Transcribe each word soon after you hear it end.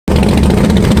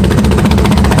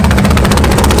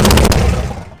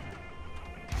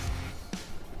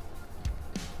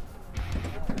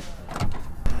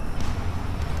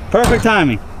Perfect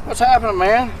timing. What's happening,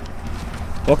 man?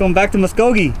 Welcome back to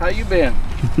Muskogee. How you been?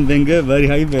 Been good, buddy.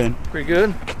 How you been? Pretty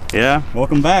good. Yeah.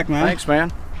 Welcome back, man. Thanks,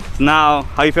 man. So now,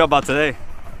 how you feel about today?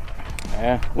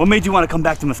 Yeah. What made you want to come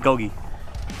back to Muskogee?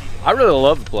 I really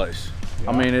love the place.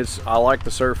 I mean, I like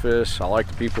the surface. I like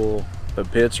the people. The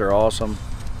pits are awesome.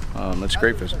 It's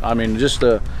great. I mean, just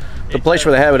the place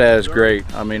where they have it at is great.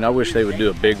 I mean, I wish they would do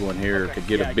a big one here. Could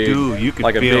get a big, Dude, you could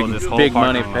like a big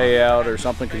money lot. payout or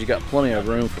something, because you got plenty of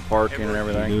room for parking and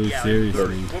everything. Dude,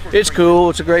 seriously. But it's cool.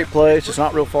 It's a great place. It's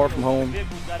not real far from home.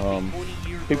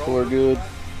 People are good.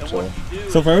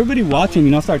 So for everybody watching,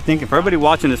 you know, start thinking. For everybody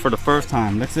watching this for the first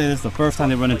time, let's say this is the first time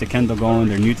they run into Kendall Goin.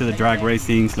 They're new to the drag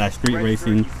racing / street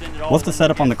racing. What's the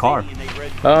setup on the car?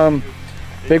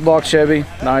 Big block Chevy,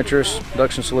 Nitrous,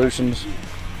 Production Solutions.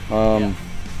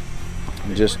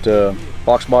 Just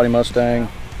Foxbody Mustang,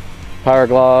 Power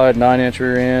Glide, 9-inch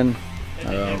rear end.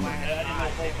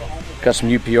 Got some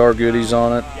UPR goodies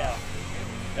on it.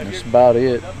 That's about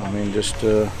it. I mean, just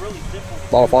a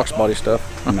lot of Foxbody stuff.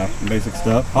 No, basic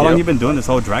stuff. How long you been doing this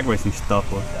whole drag racing stuff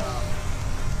for?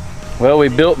 Well, we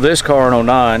built this car in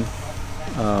 09.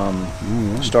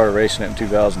 Started racing it in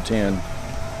 2010.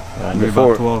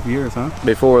 Before 12 years, huh?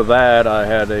 Before that, I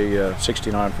had a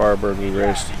 69 Firebird we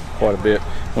raced quite a bit.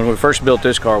 When we first built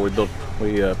this car, we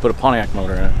put a Pontiac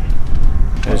motor in it.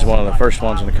 It was one of the first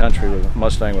ones in the country with a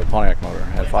Mustang with a Pontiac motor. It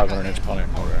had a 500-inch Pontiac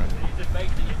motor in it.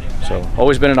 So,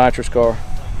 always been a nitrous car.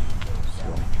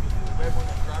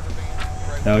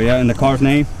 Oh yeah, and the car's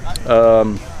name?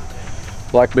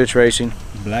 Black Bitch Racing.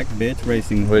 Black Bitch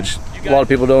Racing. Which a lot of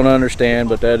people don't understand,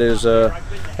 but that is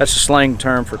that's a slang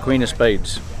term for Queen of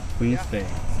Spades. Queen of Spades.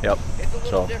 Yep.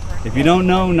 So if you don't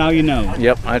know, now you know.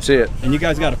 Yep, that's it. And you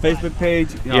guys got a Facebook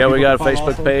page? Yeah, we got a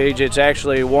Facebook page. It's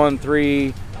actually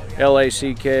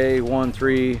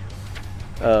 13lack13itch,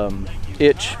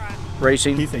 13itch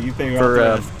Racing. He said you figure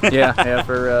out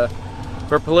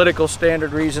for political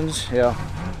standard reasons. Yeah.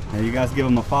 Yeah, you guys give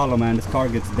them a follow, man. This car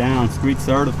gets down, street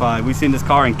certified. We've seen this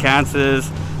car in Kansas,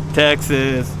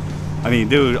 Texas. I mean,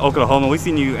 dude, Oklahoma. We've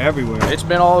seen you everywhere. It's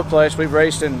been all over the place. We've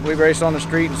raced on the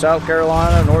street in South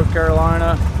Carolina, North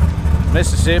Carolina,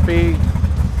 Mississippi,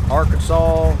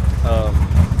 Arkansas.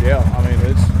 Yeah, I mean,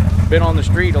 it's been on the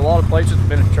street a lot of places.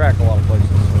 Been at track a lot of places.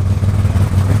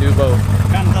 We do both.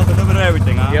 Kind of does a little bit of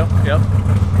everything, huh? Yep, yep.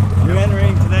 You're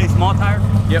entering today small tire?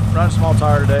 Yep, running small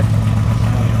tire today.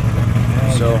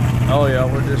 So, oh yeah,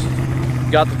 we're just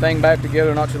got the thing back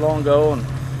together not too long ago and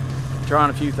trying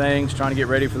a few things, trying to get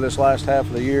ready for this last half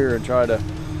of the year and try to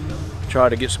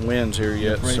get some wins here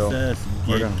yet. So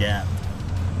we're gonna gap.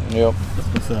 Yep.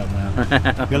 What's up,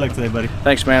 man? Good luck today, buddy.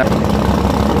 Thanks, man.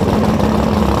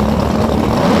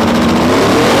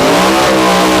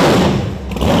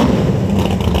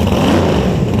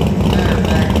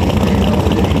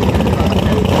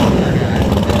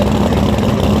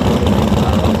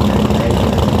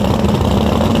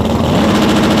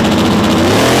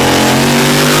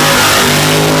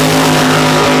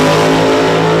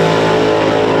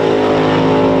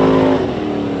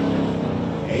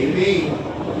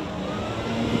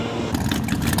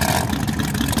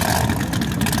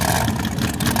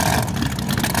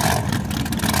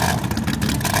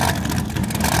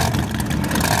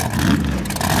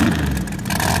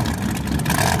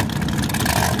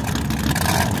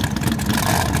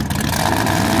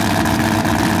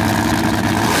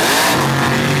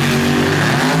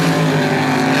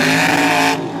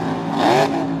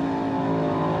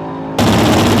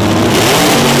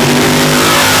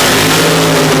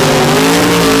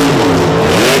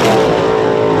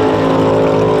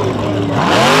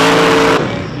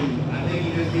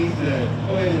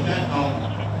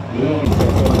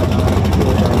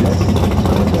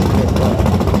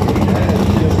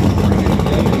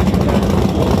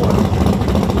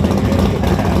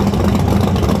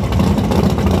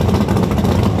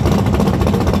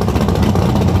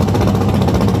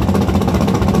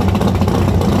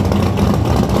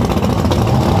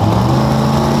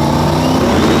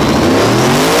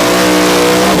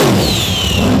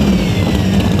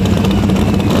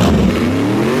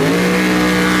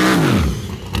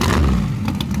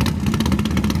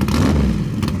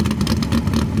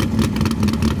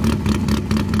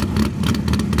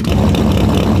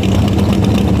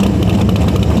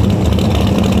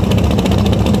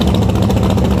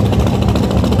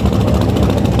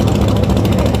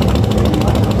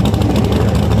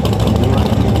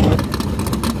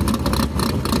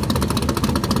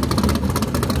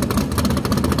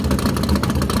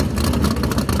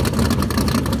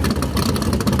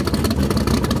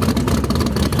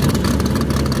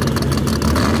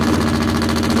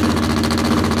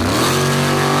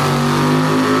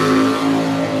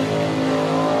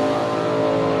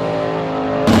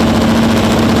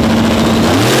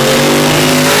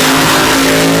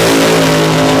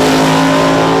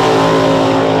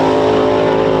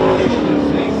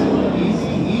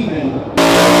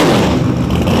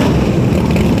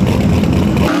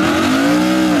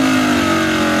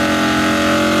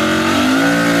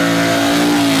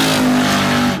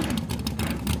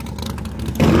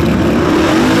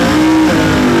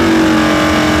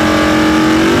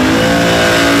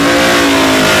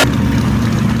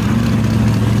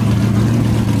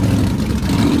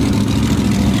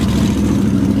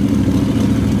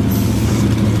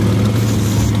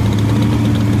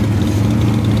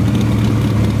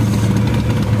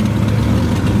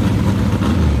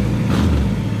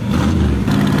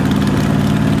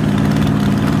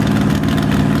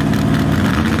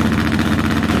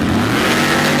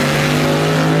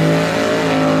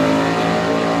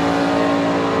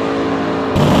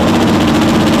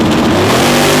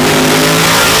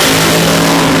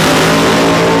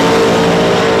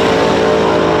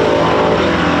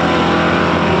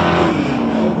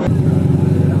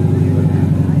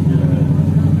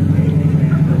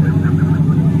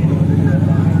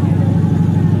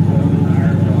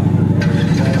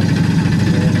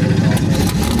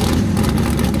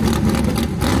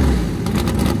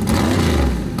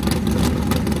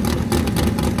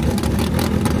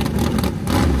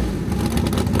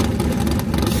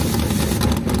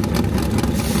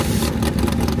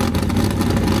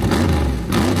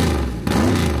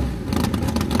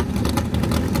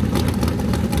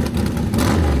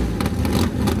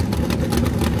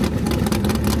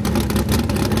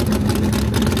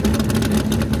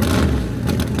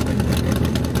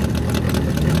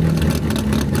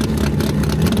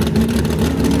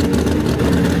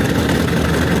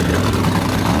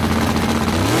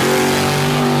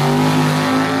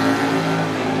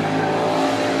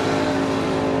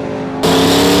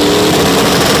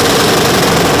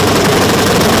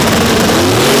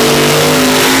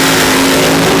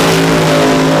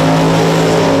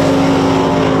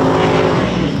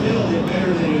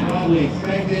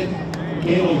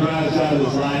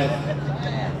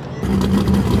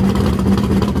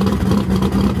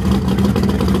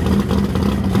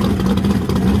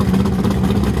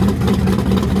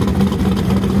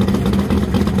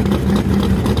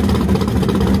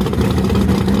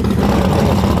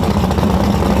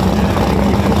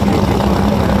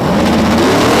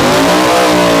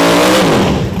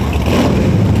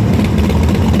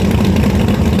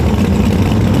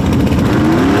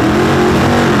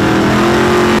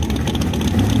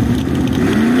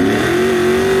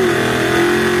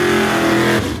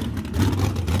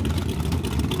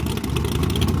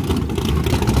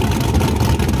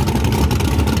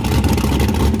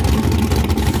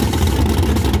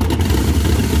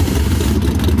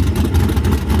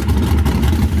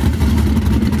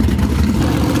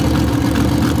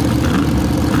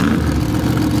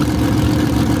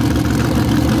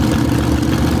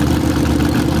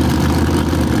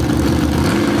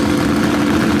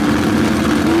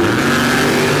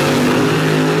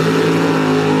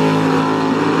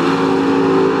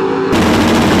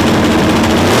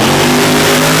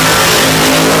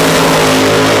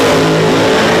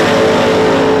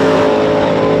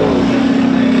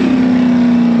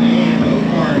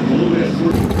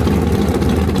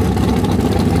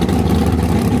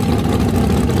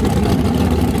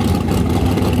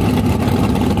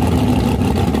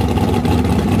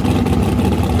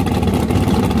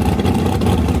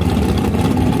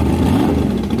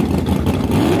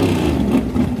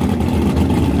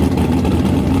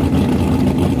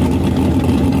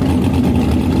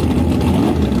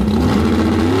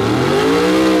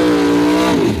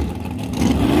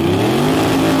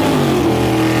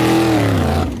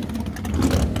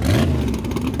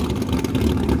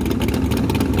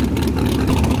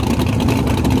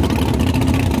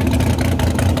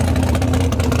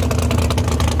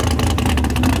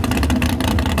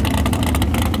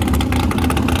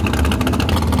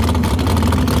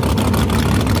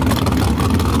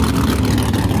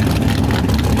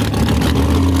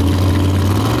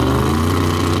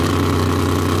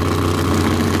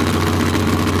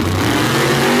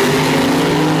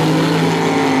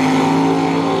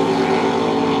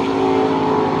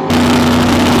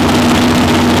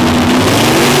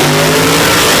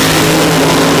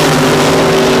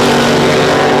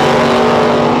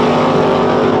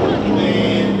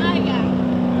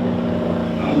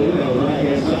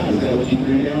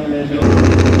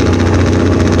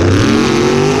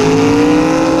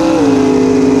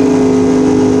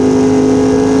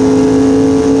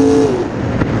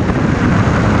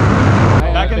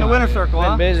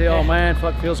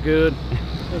 fuck, feels good.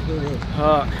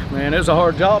 Man, it was a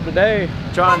hard job today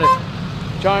trying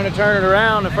to turn it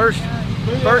around. The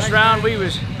first round we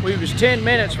was 10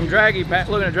 minutes from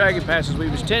looking at draggy passes. We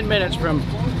was 10 minutes from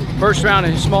first round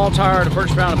of small tire to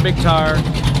first round of big tire,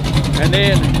 and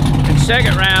then in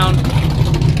second round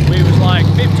we was like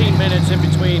 15 minutes in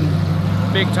between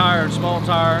big tire and small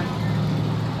tire,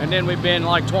 and then we've been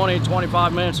like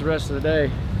 20-25 minutes the rest of the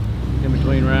day in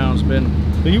between rounds.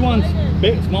 So you won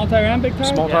small tire and big tire?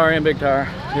 Small tire and big tire.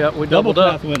 Yep, we doubled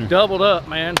up. Winner. Doubled up,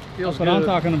 man. Feels That's what good. I'm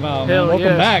talking about. Hell Man.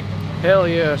 Welcome back. Hell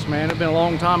yes, man. It's been a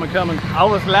long time coming. I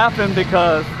was laughing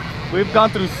because we've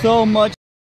gone through so much.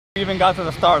 We even got to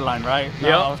the start line, right?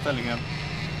 Yeah. I was telling him.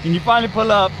 And you finally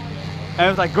pull up, and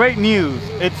it's like, great news.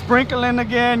 It's sprinkling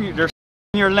again. There's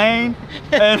in your lane.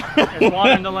 And There's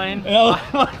water in the lane. And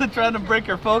I was trying to break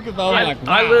your focus. I was like,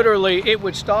 wow. I literally, it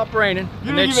would stop raining,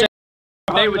 and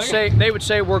they would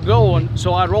say we're going,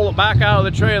 so I'd roll it back out of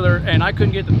the trailer, and I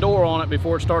couldn't get the door on it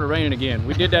before it started raining again.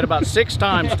 We did that about 6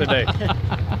 times today.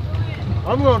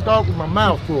 I'm going to talk with my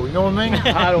mouth full, you know what I mean?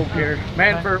 I don't care.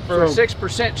 Man, for a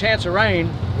 6% chance of rain.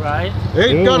 Right.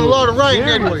 It got a lot of rain,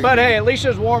 didn't we? But hey, at least it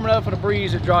was warm enough for the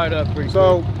breeze, it dried up pretty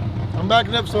So, quick. I'm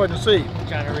backing up so I can see.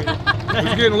 Trying to read it.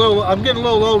 I'm getting a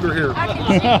little older here.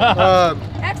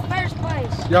 That's first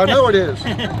place. Yeah, I know it is.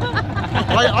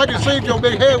 I can see if your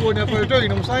big head wouldn't up there too, you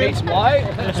know what I'm Need saying? some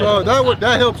light? So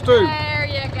that helps too. There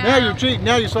you go. Now you're cheating,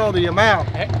 now you saw the amount.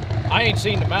 I ain't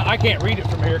seen the amount. I can't read it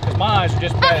from here because my eyes are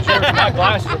just bad. My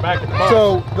glasses are back in the box.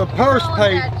 So the purse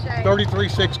paid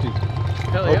 $33.60.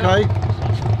 Hell yeah. Okay?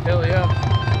 Hell yeah.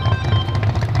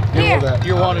 You know that.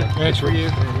 You're wanted. It's Answer. for you.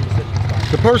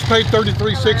 The purse paid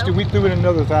 $33.60. We threw in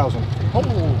another $1,000. Oh,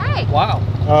 Hey. wow.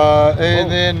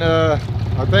 And then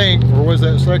I think, or was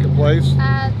that second place?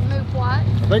 Move what?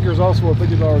 I think there's also a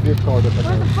 $50 gift card up in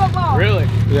Where's the there. football? Really?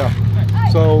 Yeah.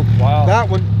 So Wow. that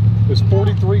one is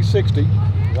 $43.60.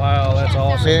 Wow, that's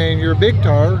awesome. And your big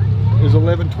tire is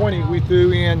 $11.20. We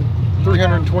threw in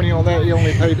 $320 on that. You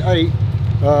only paid $8.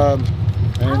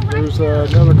 And there's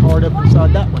another card up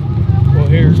inside that one. Well,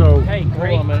 here. So Hey,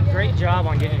 great job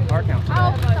on getting your car count today.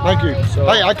 Oh, thank you. So-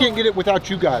 Hey, I can't get it without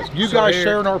you guys. You So guys here-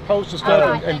 sharing our posts and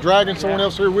stuff and dragging someone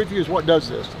else here with you is what does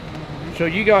this. So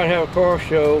you gotta have a car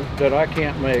show that I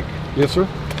can't make. Yes, sir.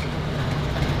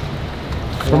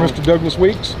 For Mr. Douglas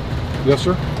Weeks. Yes,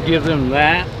 sir. Give them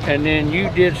that, and then you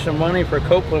did some money for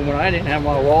Copeland when I didn't have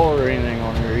my wallet or anything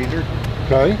on here either.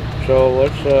 Okay. So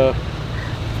let's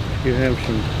give him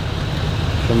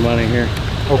some money here.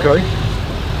 Okay.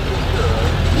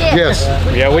 Yes.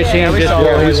 Yeah, we seen him just Yeah,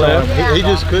 before he he's left. he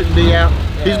just couldn't be out.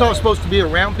 He's not supposed to be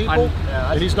around people,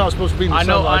 and he's not supposed to be in the I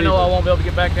know sunlight I either. won't be able to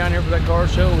get back down here for that car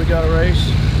show. We got a race,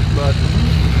 but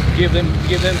give them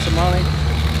some money,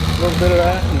 a little bit of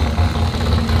that. And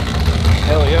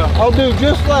hell yeah, I'll do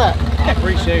just that. I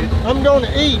appreciate it. I'm going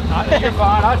to eat. You're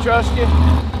fine. I trust you.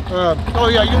 Oh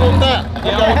yeah, you want that?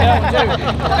 Yeah, I want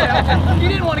that one too. You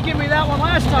didn't want to give me that one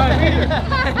last time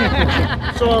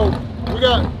either. So we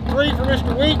got 3 for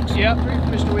Mr. Weeks. Yep, 3 for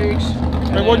Mr. Weeks.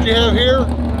 And what'd you have here?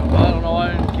 Well, I don't know.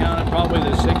 I didn't count it. Probably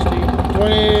the 60.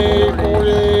 20,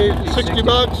 40, 60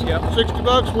 bucks. Yep. 60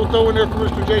 bucks. We'll throw in there for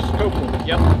Mr. Jason Copeland.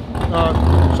 Yep.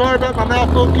 Sorry about my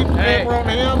mouth full. Keep the Hey. camera on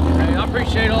him. Hey, I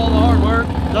appreciate all the hard work.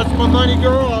 That's my money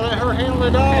girl. I let her handle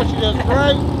it all. She does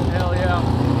great. Hell yeah.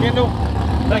 Kendall.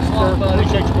 Thanks a lot, buddy.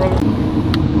 Appreciate you,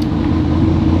 brother.